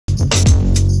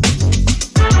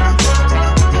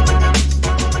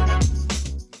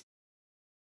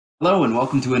Hello, and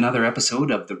welcome to another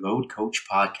episode of the Road Coach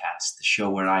Podcast, the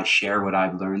show where I share what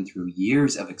I've learned through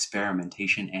years of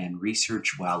experimentation and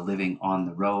research while living on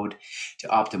the road to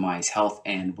optimize health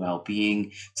and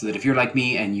well-being, so that if you're like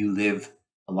me and you live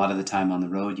a lot of the time on the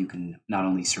road, you can not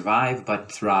only survive,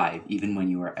 but thrive, even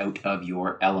when you are out of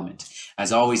your element.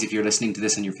 As always, if you're listening to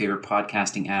this on your favorite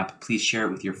podcasting app, please share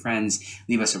it with your friends,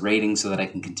 leave us a rating so that I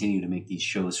can continue to make these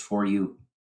shows for you.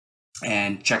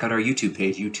 And check out our YouTube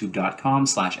page,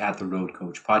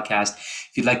 youtube.com/@the-road-coach-podcast.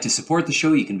 If you'd like to support the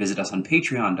show, you can visit us on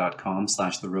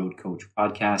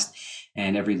patreon.com/the-road-coach-podcast.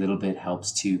 And every little bit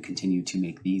helps to continue to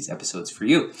make these episodes for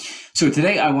you. So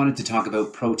today I wanted to talk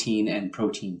about protein and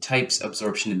protein types,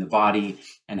 absorption in the body,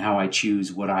 and how I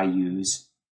choose what I use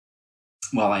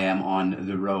while I am on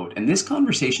the road. And this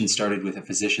conversation started with a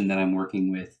physician that I'm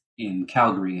working with in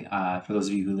Calgary. For those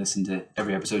of you who listen to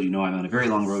every episode, you know I'm on a very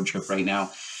long road trip right now.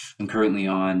 I'm currently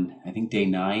on, I think, day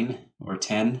 9 or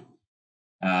 10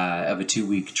 of a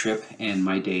 2-week trip, and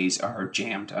my days are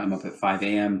jammed. I'm up at 5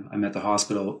 a.m. I'm at the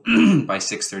hospital by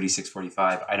 6:30,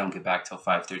 6:45. I don't get back till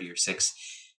 5:30 or 6.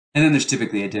 And then there's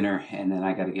typically a dinner, and then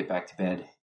I got to get back to bed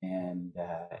and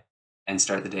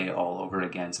start the day all over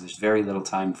again. So there's very little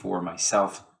time for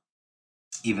myself,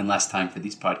 even less time for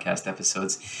these podcast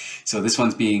episodes. So this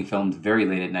one's being filmed very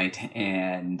late at night,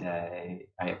 and I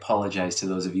apologize to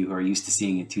those of you who are used to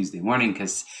seeing it Tuesday morning,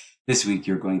 because this week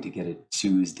you're going to get it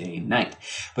Tuesday night.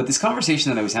 But this conversation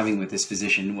that I was having with this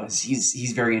physician was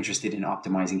he's very interested in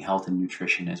optimizing health and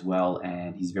nutrition as well,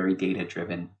 and he's very data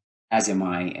driven, as am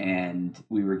I. And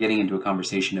we were getting into a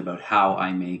conversation about how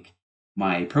I make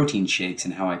my protein shakes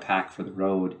and how I pack for the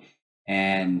road.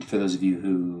 And for those of you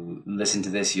who listen to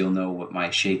this, you'll know what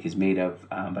my shake is made of.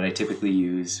 But I typically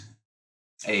use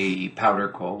a powder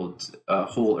called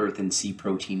Whole Earth and Sea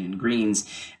Protein and Greens,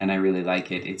 and I really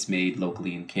like it. It's made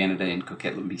locally in Canada, in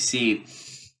Coquitlam, BC.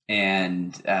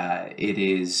 And it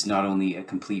is not only a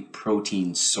complete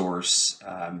protein source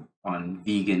on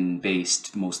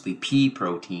vegan-based, mostly pea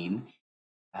protein,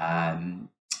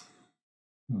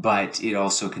 but it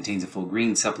also contains a full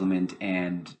green supplement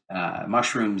and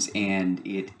mushrooms, and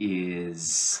it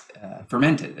is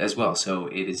fermented as well. So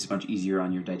it is much easier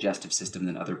on your digestive system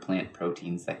than other plant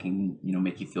proteins that can,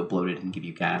 make you feel bloated and give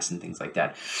you gas and things like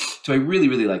that. So I really,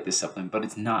 really like this supplement, but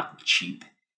it's not cheap.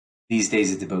 These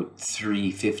days it's about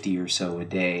 $3.50 or so a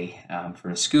day for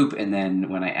a scoop. And then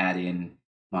when I add in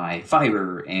my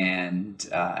fiber, and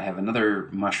I have another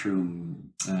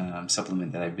mushroom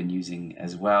supplement that I've been using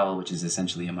as well, which is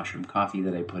essentially a mushroom coffee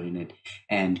that I put in it,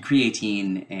 and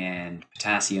creatine and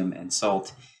potassium and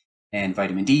salt and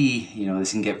vitamin D,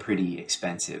 this can get pretty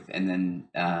expensive. And then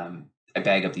I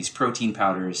bag up these protein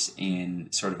powders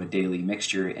in sort of a daily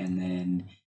mixture, and then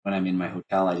when I'm in my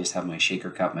hotel, I just have my shaker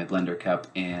cup, my blender cup,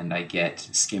 and I get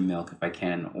skim milk if I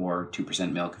can, or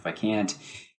 2% milk if I can't,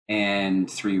 and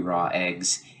 3 raw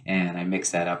eggs, and I mix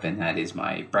that up, and that is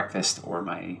my breakfast or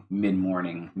my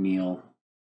mid-morning meal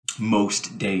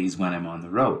most days when I'm on the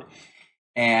road.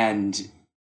 And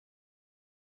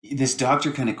this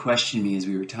doctor kind of questioned me as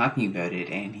we were talking about it,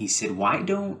 and he said, why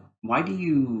do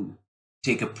you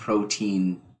take a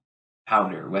protein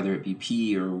powder, whether it be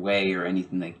pea or whey or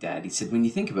anything like that? He said, when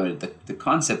you think about it, the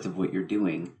concept of what you're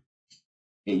doing,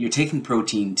 you're taking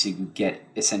protein to get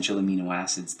essential amino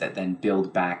acids that then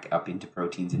build back up into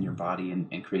proteins in your body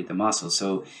and create the muscle.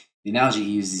 So the analogy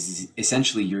he uses is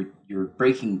essentially you're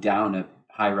breaking down a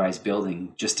high-rise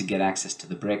building just to get access to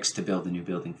the bricks to build a new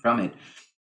building from it.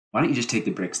 Why don't you just take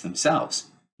the bricks themselves?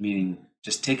 Meaning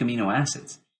just take amino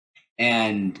acids.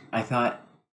 And I thought,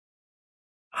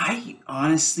 I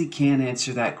honestly can't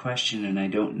answer that question, and I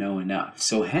don't know enough.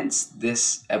 So hence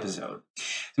this episode. So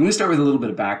I'm going to start with a little bit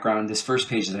of background. This first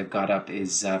page that I've got up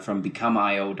is from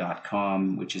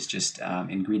becomeio.com, which is just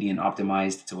ingredient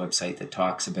optimized. It's a website that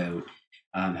talks about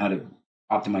how to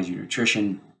optimize your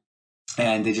nutrition.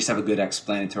 And they just have a good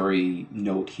explanatory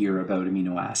note here about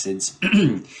amino acids,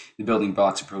 the building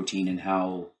blocks of protein, and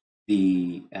how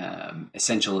the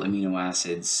essential amino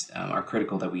acids are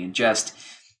critical that we ingest,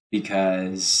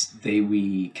 because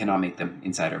we cannot make them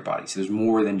inside our body. So there's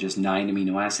more than just 9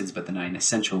 amino acids, but the 9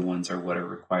 essential ones are what are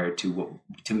required to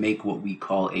make what we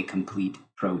call a complete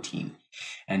protein.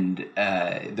 And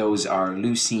those are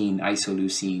leucine,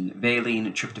 isoleucine,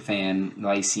 valine, tryptophan,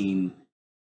 lysine,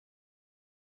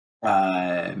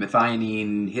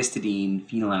 methionine, histidine,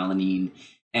 phenylalanine,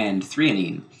 and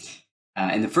threonine.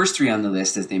 And the first three on the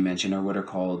list, as they mentioned, are what are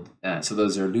called, so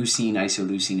those are leucine,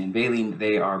 isoleucine, and valine.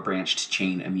 They are branched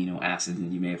chain amino acids,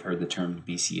 and you may have heard the term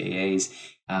BCAAs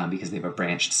because they have a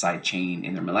branched side chain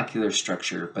in their molecular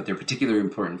structure, but they're particularly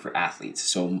important for athletes.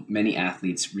 So many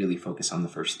athletes really focus on the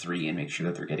first three and make sure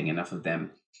that they're getting enough of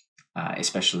them,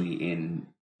 especially in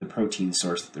the protein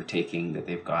source that they're taking, that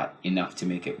they've got enough to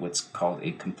make it what's called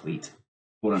a complete,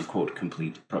 quote unquote,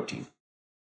 complete protein.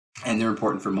 And they're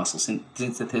important for muscle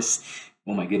synthesis.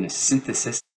 Oh my goodness,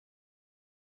 synthesis.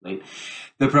 Right?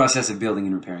 The process of building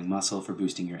and repairing muscle, for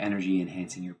boosting your energy,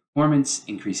 enhancing your performance,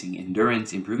 increasing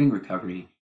endurance, improving recovery,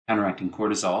 counteracting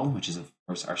cortisol, which is of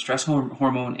course our stress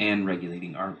hormone, and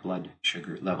regulating our blood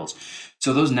sugar levels.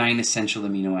 So those 9 essential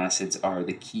amino acids are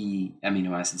the key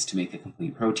amino acids to make a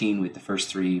complete protein, with the first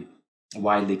 3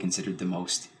 widely considered the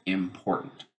most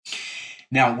important.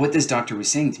 Now, what this doctor was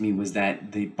saying to me was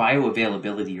that the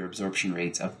bioavailability or absorption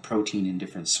rates of protein in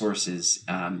different sources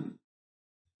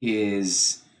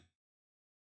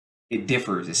it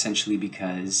differs essentially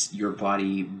because your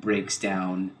body breaks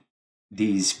down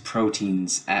these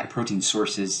proteins at protein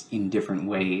sources in different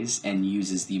ways and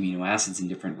uses the amino acids in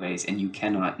different ways, and you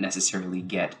cannot necessarily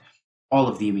get all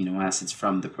of the amino acids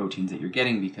from the proteins that you're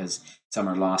getting because some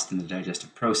are lost in the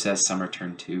digestive process, some are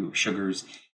turned to sugars,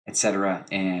 etc.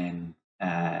 And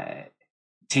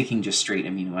taking just straight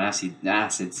amino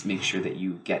acids makes sure that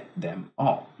you get them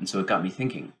all. And so it got me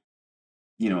thinking,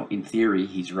 in theory,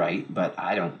 he's right, but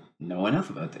I don't know enough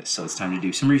about this. So it's time to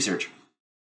do some research.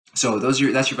 So that's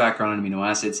your background on amino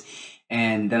acids.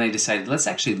 And then I decided, let's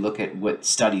actually look at what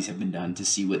studies have been done to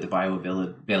see what the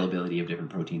bioavailability of different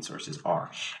protein sources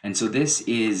are. And so this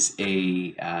is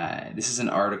an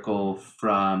article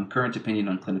from Current Opinion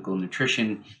on Clinical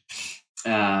Nutrition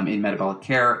in Metabolic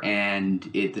Care, and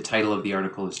the title of the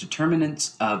article is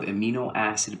Determinants of Amino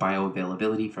Acid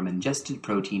Bioavailability from Ingested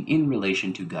Protein in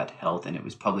Relation to Gut Health, and it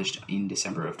was published in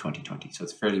December of 2020. So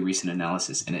it's a fairly recent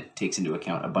analysis, and it takes into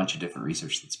account a bunch of different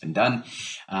research that's been done.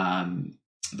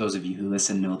 Those of you who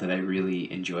listen know that I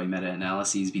really enjoy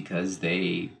meta-analyses because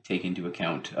they take into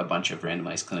account a bunch of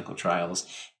randomized clinical trials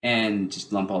and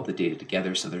just lump all the data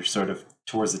together, so they're sort of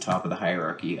towards the top of the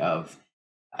hierarchy of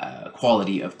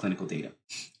quality of clinical data.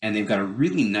 And they've got a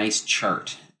really nice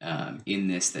chart in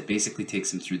this that basically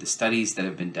takes them through the studies that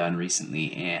have been done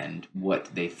recently and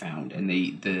what they found. And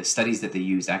the studies that they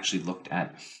used actually looked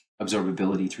at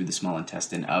absorbability through the small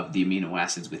intestine of the amino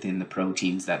acids within the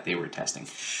proteins that they were testing.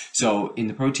 So in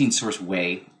the protein source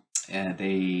whey,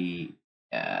 they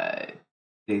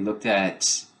looked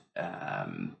at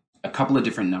a couple of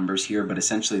different numbers here, but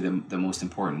essentially the most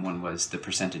important one was the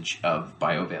percentage of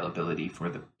bioavailability for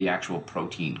the actual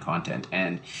protein content.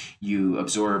 And you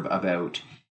absorb about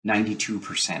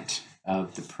 92%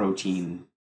 of the protein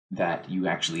that you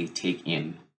actually take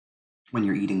in when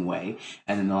you're eating whey.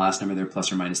 And then the last number there,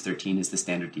 plus or minus 13, is the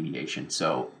standard deviation.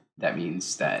 So that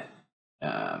means that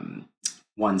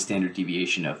one standard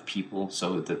deviation of people,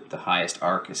 so the highest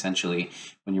arc, essentially,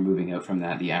 when you're moving out from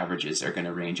that, the averages are going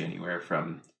to range anywhere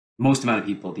from, most amount of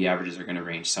people, the averages are going to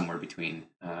range somewhere between,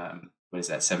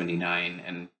 79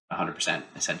 and 100%,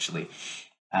 essentially,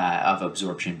 of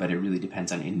absorption. But it really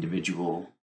depends on individual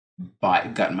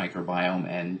gut microbiome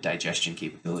and digestion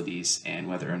capabilities, and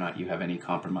whether or not you have any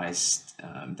compromised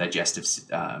digestive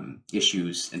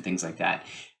issues and things like that.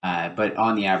 But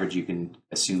on the average, you can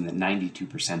assume that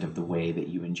 92% of the whey that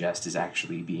you ingest is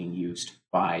actually being used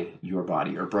by your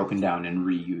body or broken down and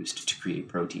reused to create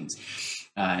proteins.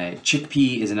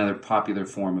 Chickpea is another popular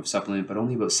form of supplement, but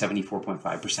only about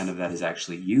 74.5% of that is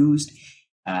actually used.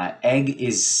 Egg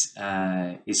is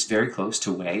very close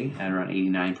to whey at around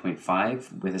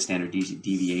 89.5 with a standard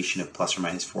deviation of plus or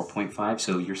minus 4.5.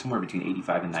 So you're somewhere between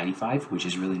 85 and 95, which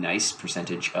is really nice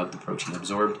percentage of the protein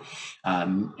absorbed.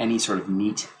 Any sort of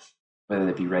meat, whether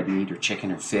it be red meat or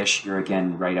chicken or fish, you're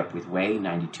again right up with whey,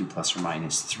 92 plus or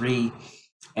minus 3.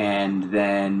 And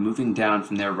then moving down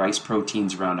from there, rice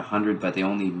proteins around 100, but they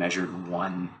only measured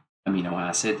one amino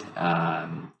acid,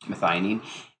 methionine.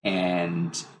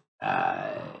 And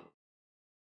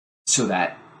so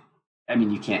that,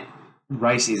 you can't,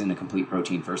 rice isn't a complete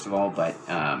protein, first of all, but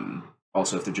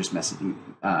also if they're just measuring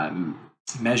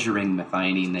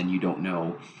methionine, then you don't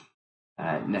know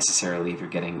necessarily if you're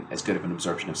getting as good of an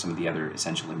absorption of some of the other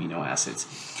essential amino acids.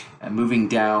 Moving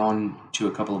down to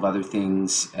a couple of other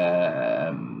things.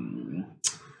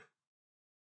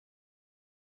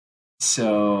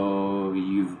 So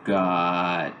you've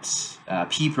got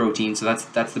pea protein. So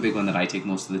that's the big one that I take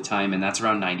most of the time, and that's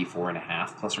around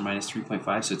 94.5 plus or minus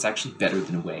 3.5. So it's actually better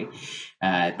than whey,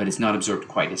 but it's not absorbed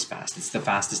quite as fast. It's the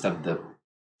fastest of the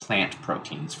plant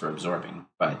proteins for absorbing,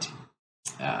 but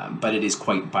but it is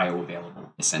quite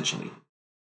bioavailable, essentially.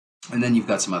 And then you've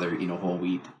got some other, whole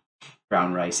wheat,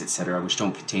 brown rice, etc., which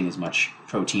don't contain as much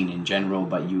protein in general,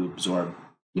 but you absorb,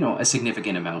 a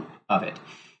significant amount of it.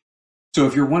 So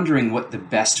if you're wondering what the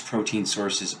best protein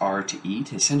sources are to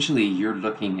eat, essentially you're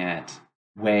looking at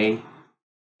whey,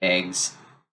 eggs,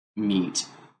 meat,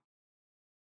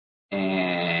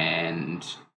 and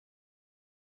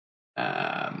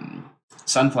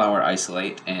sunflower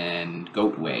isolate and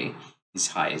goat whey is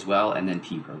high as well, and then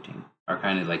pea protein are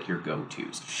kind of like your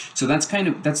go-tos. So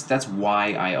that's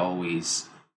why I always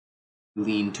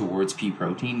lean towards pea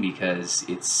protein, because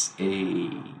it's a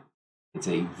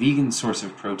vegan source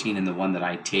of protein, and the one that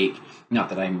I take, not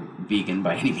that I'm vegan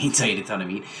by any means, I eat a ton of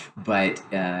meat, but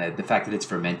the fact that it's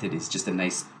fermented is just a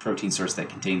nice protein source that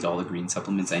contains all the green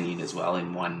supplements I need as well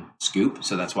in one scoop.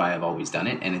 So that's why I've always done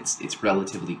it, and it's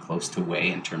relatively close to whey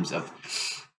in terms of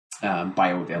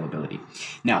bioavailability.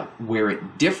 Now, where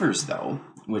it differs though,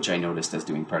 which I noticed as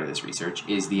doing part of this research,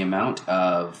 is the amount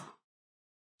of,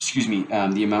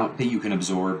 the amount that you can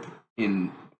absorb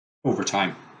in over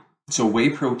time. So whey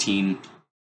protein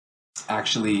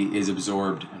actually is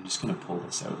absorbed. I'm just going to pull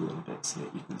this out a little bit so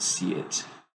that you can see it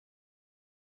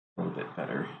a little bit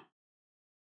better,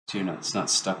 so it's not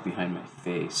stuck behind my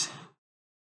face.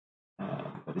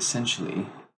 But essentially,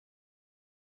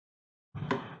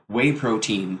 whey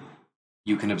protein,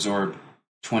 you can absorb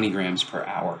 20 grams per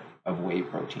hour of whey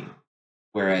protein.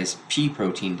 Whereas pea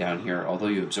protein down here, although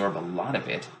you absorb a lot of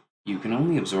it, you can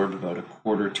only absorb about a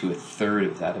quarter to a third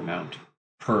of that amount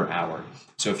per hour.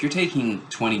 So if you're taking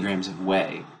 20 grams of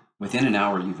whey, within an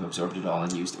hour you've absorbed it all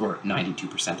and used, or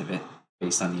 92% of it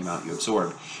based on the amount you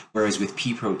absorb. Whereas with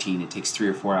pea protein, it takes 3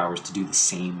 or 4 hours to do the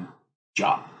same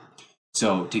job.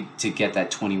 So to get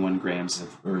that 21 grams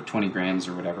or 20 grams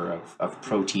or whatever of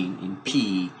protein in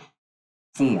pea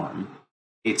form,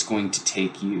 it's going to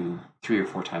take you 3 or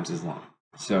 4 times as long.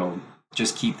 So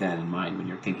just keep that in mind when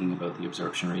you're thinking about the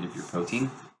absorption rate of your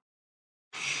protein.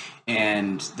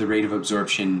 And the rate of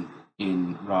absorption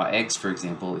in raw eggs, for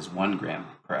example, is 1 gram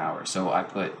per hour. So I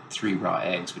put 3 raw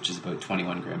eggs, which is about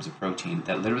 21 grams of protein.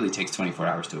 That literally takes 24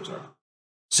 hours to absorb.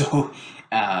 So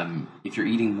if you're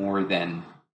eating more than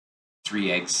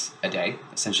 3 eggs a day,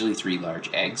 essentially 3 large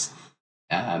eggs,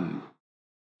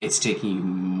 it's taking you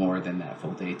more than that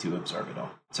full day to absorb it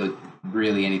all. So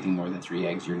really anything more than 3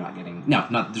 eggs, you're not getting,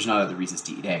 there's not other reasons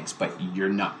to eat eggs, but you're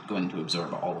not going to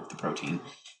absorb all of the protein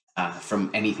from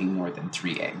anything more than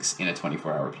 3 eggs in a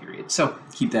 24-hour period. So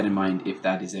keep that in mind if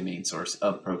that is a main source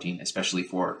of protein, especially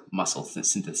for muscle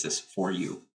synthesis for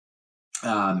you.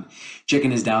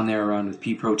 Chicken is down there around with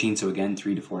pea protein, so again,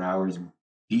 3 to 4 hours.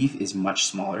 Beef is much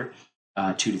smaller,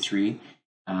 2 to 3,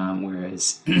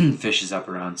 whereas fish is up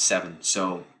around 7.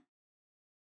 So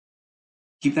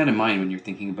keep that in mind when you're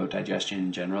thinking about digestion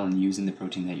in general and using the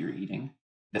protein that you're eating.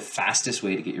 The fastest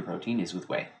way to get your protein is with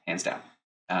whey, hands down.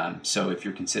 So if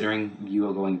you're considering you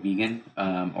are going vegan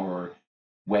or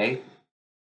whey,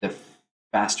 the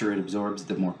faster it absorbs,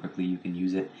 the more quickly you can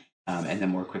use it, and the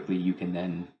more quickly you can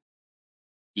then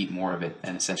eat more of it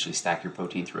and essentially stack your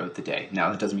protein throughout the day. Now,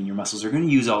 that doesn't mean your muscles are going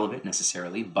to use all of it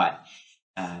necessarily, but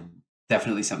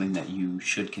definitely something that you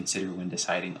should consider when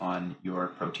deciding on your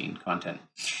protein content.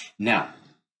 Now,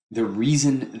 the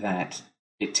reason that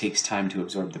it takes time to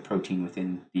absorb the protein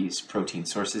within these protein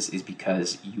sources is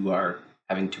because you are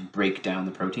having to break down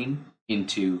the protein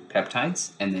into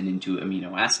peptides and then into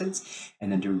amino acids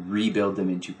and then to rebuild them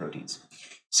into proteins.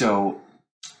 So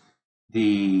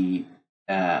the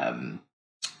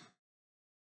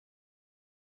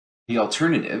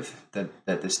alternative that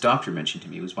this doctor mentioned to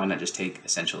me was, why not just take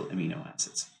essential amino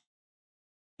acids?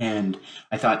 And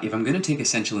I thought, if I'm going to take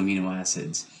essential amino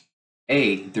acids,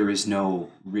 there is no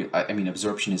real,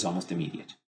 absorption is almost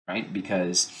immediate, right?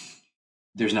 Because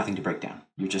there's nothing to break down.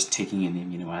 You're just taking in the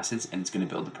amino acids and it's going to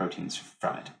build the proteins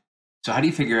from it. So how do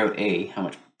you figure out how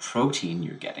much protein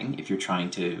you're getting if you're trying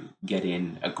to get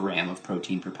in a gram of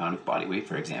protein per pound of body weight,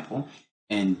 for example,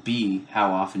 and B,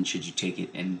 how often should you take it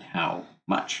and how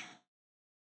much?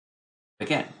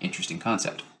 Again, interesting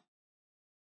concept.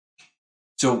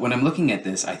 So when I'm looking at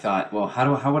this, I thought, well,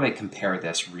 how would I compare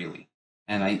this really?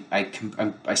 And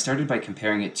I started by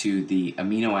comparing it to the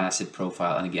amino acid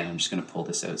profile. And again, I'm just going to pull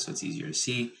this out so it's easier to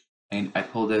see. And I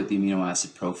pulled out the amino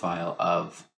acid profile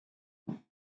of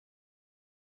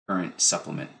current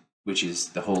supplement, which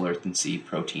is the whole earth and seed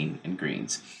protein and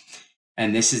greens.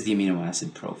 And this is the amino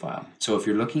acid profile. So if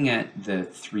you're looking at the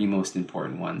 3 most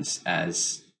important ones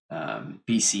as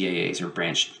BCAAs, or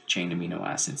branched chain amino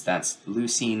acids, that's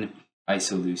leucine,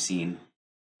 isoleucine,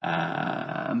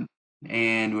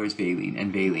 And where's valine?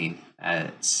 And valine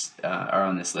are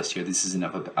on this list here. This is in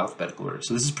alphabetical order.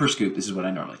 So this is per scoop. This is what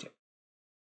I normally take.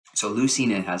 So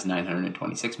leucine, it has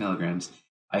 926 milligrams,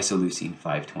 isoleucine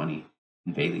 520,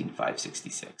 and valine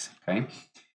 566. Okay,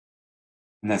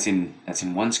 and that's in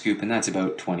one scoop, and that's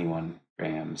about 21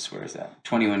 grams. Where is that?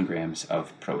 21 grams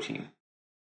of protein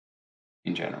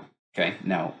in general. Okay.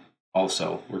 Now,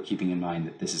 also, we're keeping in mind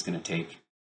that this is going to take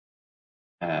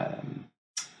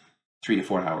 3 to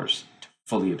 4 hours to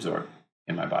fully absorb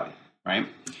in my body, right?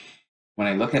 When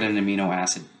I look at an amino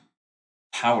acid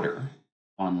powder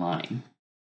online,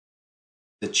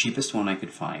 the cheapest one I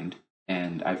could find,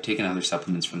 and I've taken other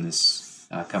supplements from this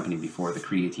company before. The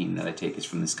creatine that I take is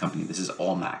from this company. This is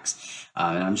All Max.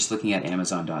 And I'm just looking at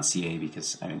Amazon.ca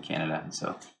because I'm in Canada. And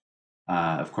so,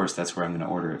 of course, that's where I'm going to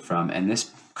order it from. And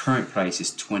this current price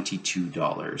is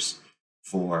 $22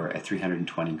 for a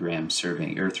 320 gram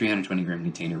serving, or 320 gram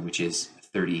container, which is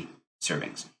 30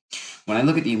 servings. When I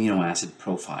look at the amino acid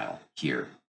profile here,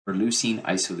 for leucine,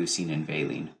 isoleucine, and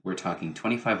valine, we're talking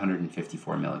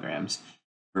 2,554 milligrams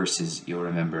versus, you'll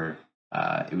remember,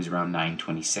 it was around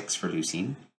 926 for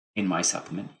leucine in my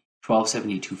supplement,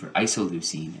 1272 for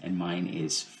isoleucine, and mine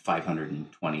is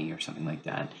 520 or something like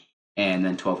that, and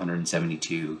then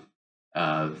 1,272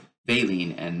 of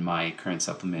valine, and my current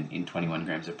supplement in 21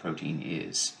 grams of protein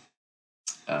is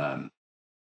around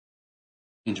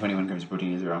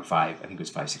 5, I think it was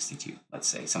 562, let's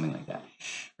say, something like that,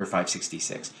 or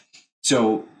 566.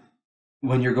 So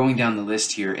when you're going down the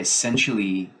list here,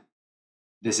 essentially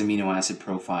this amino acid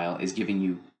profile is giving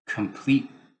you complete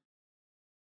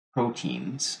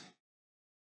proteins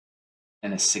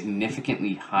and a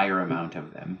significantly higher amount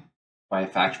of them by a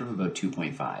factor of about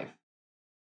 2.5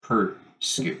 per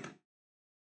scoop.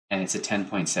 And it's a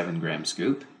 10.7 gram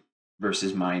scoop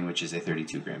versus mine, which is a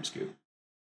 32 gram scoop.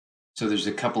 So there's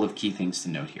a couple of key things to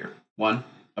note here. 1,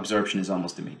 absorption is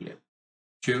almost immediate.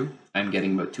 2, I'm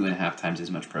getting about 2.5 times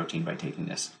as much protein by taking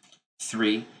this.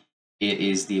 3, it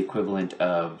is the equivalent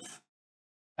of,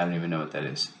 I don't even know what that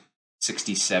is,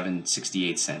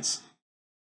 68 cents.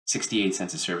 68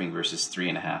 cents a serving versus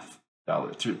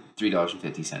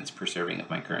 $3.50 per serving of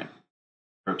my current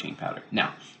protein powder.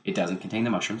 Now, it doesn't contain the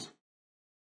mushrooms.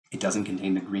 It doesn't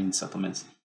contain the green supplements.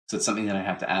 So it's something that I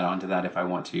have to add on to that if I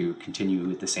want to continue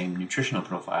with the same nutritional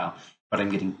profile, but I'm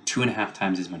getting 2.5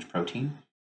 times as much protein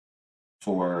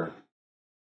for,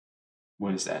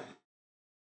 what is that?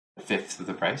 A fifth of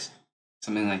the price,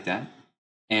 something like that.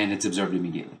 And it's absorbed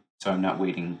immediately. So I'm not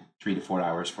waiting 3 to 4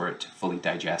 hours for it to fully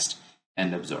digest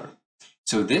and absorb.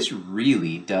 So this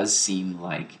really does seem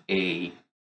like a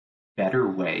better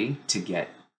way to get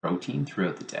protein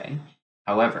throughout the day.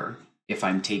 However, if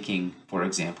I'm taking, for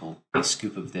example, a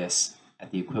scoop of this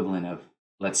at the equivalent of,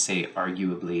 let's say,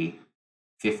 arguably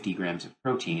 50 grams of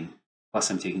protein, plus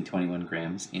I'm taking 21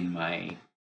 grams in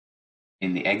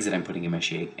the eggs that I'm putting in my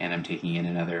shake, and I'm taking in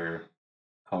another,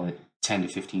 call it 10 to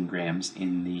 15 grams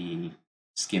in the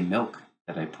skim milk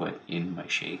that I put in my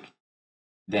shake,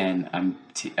 then I'm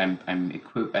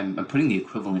putting the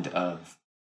equivalent of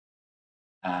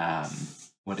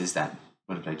what is that?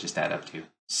 What did I just add up to?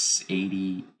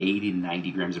 80 to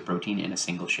 90 grams of protein in a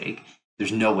single shake.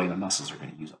 There's no way my muscles are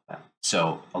going to use all that.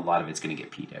 So a lot of it's going to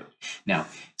get peed out. Now,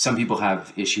 some people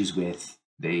have issues with,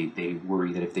 they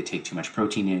worry that if they take too much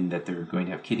protein in, that they're going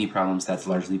to have kidney problems. That's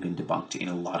largely been debunked in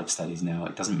a lot of studies now.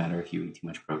 It doesn't matter if you eat too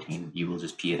much protein, you will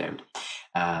just pee it out.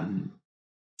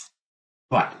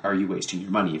 But are you wasting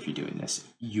your money if you're doing this?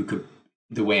 You could,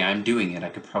 the way I'm doing it, I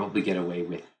could probably get away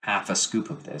with half a scoop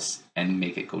of this and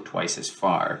make it go twice as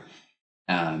far,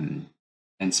 and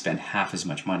spend half as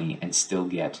much money and still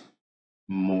get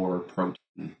more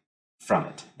protein from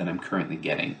it than I'm currently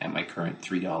getting at my current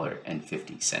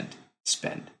 $3.50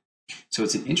 spend. So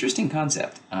it's an interesting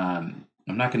concept. I'm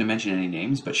not going to mention any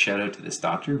names, but shout out to this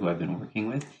doctor who I've been working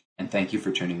with, and thank you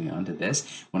for turning me on to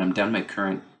this. When I'm done my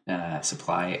current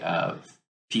supply of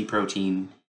pea protein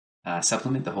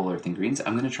supplement, the Whole Earth Ingredients,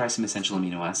 I'm going to try some essential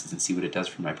amino acids and see what it does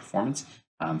for my performance,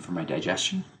 for my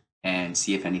digestion, and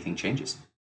see if anything changes.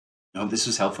 I hope this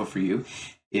was helpful for you.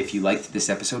 If you liked this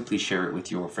episode, please share it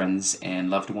with your friends and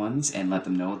loved ones and let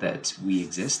them know that we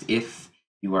exist. If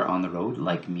you are on the road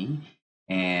like me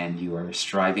and you are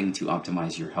striving to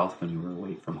optimize your health when you are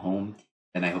away from home,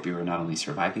 then I hope you are not only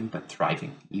surviving but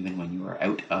thriving, even when you are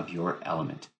out of your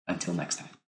element. Until next time.